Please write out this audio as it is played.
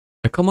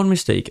common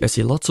mistake I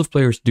see lots of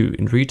players do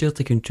in Retail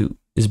Tycoon 2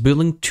 is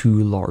building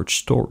too large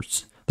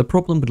stores. The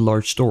problem with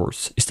large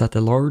stores is that the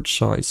large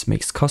size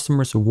makes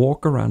customers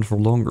walk around for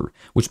longer,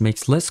 which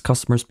makes less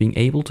customers being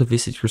able to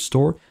visit your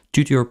store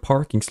due to your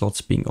parking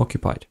slots being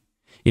occupied.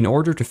 In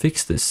order to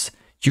fix this,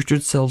 you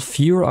should sell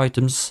fewer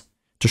items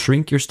to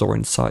shrink your store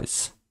in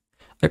size.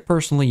 I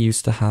personally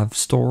used to have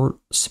stores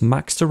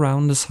maxed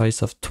around the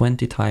size of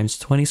 20 times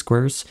 20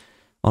 squares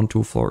on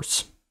 2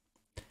 floors.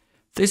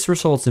 This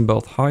results in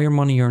both higher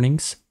money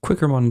earnings,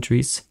 quicker money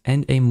trees,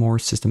 and a more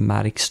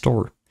systematic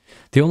store.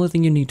 The only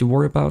thing you need to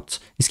worry about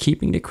is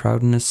keeping the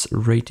crowdedness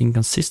rating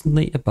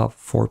consistently above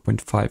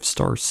 4.5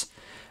 stars.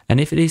 And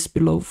if it is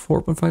below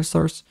 4.5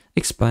 stars,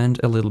 expand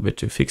a little bit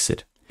to fix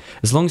it.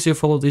 As long as you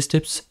follow these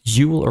tips,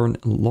 you will earn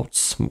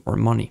lots more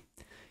money.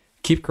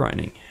 Keep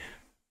grinding.